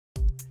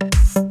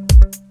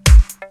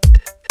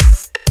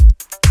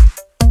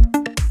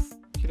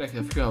Here I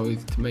have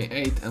HUAWEI Mate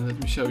 8 and let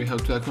me show you how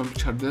to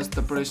accomplish hard reset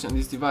operation on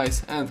this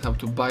device and how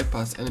to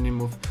bypass and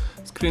remove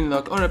screen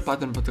lock or a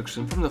pattern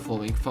protection from the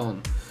following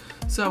phone.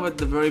 So at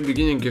the very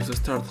beginning you have to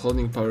start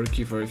holding power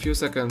key for a few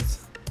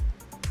seconds.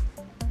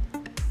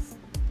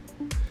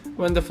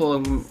 When the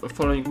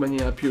following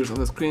menu appears on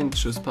the screen,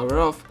 choose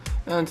power off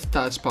and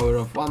touch power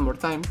off one more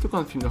time to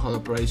confirm the whole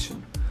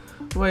operation.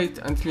 Wait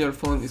until your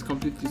phone is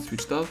completely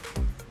switched off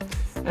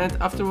and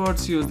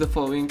afterwards use the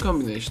following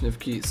combination of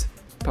keys: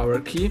 power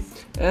key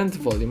and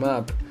volume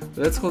up.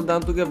 Let's hold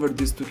down together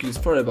these two keys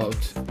for about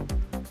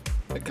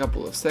a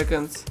couple of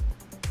seconds.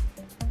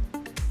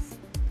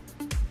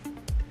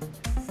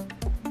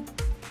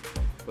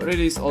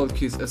 Release all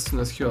keys as soon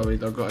as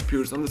HUAWEI logo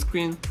appears on the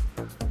screen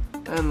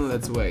and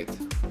let's wait.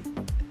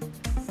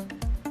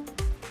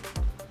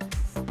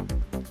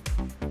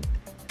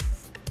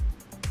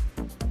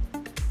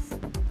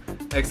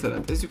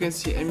 Excellent, as you can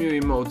see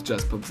MUI mode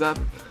just pops up.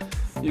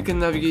 You can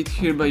navigate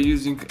here by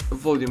using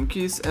volume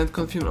keys and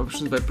confirm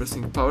options by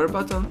pressing power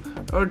button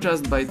or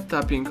just by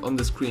tapping on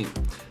the screen.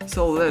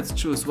 So let's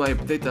choose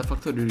Wipe Data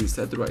Factory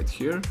Reset right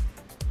here.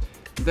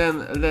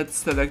 Then let's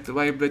select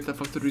Wipe Data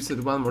Factory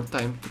Reset one more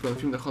time to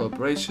confirm the whole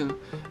operation,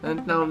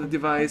 and now the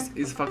device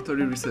is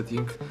factory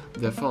resetting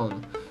the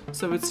phone.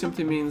 So it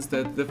simply means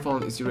that the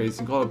phone is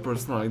erasing all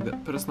personal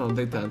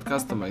data and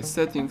customized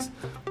settings,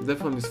 the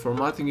phone is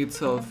formatting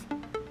itself.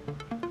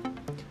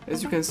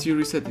 As you can see,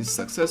 reset is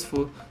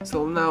successful,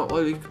 so now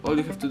all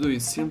you have to do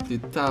is simply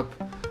tap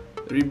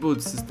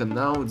Reboot System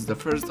Now, it's the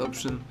first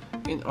option,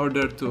 in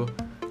order to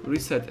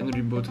reset and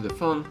reboot the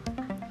phone.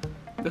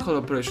 The whole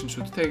operation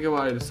should take a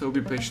while, so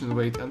be patient,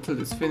 wait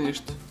until it's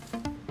finished.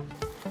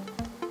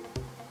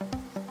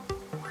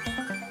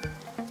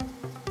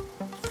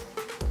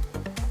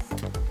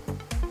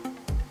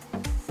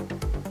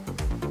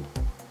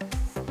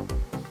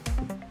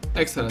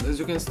 Excellent, as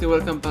you can see,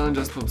 welcome panel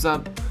just pops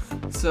up.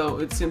 So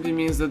it simply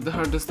means that the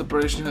hard reset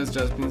operation has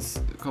just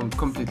been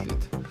completed.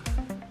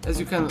 As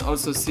you can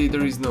also see,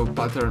 there is no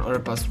pattern or a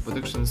password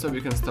protection, so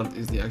you can start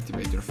easily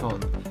activate your phone.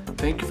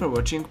 Thank you for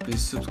watching,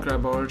 please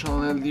subscribe our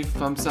channel and leave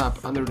thumbs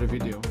up under the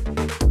video.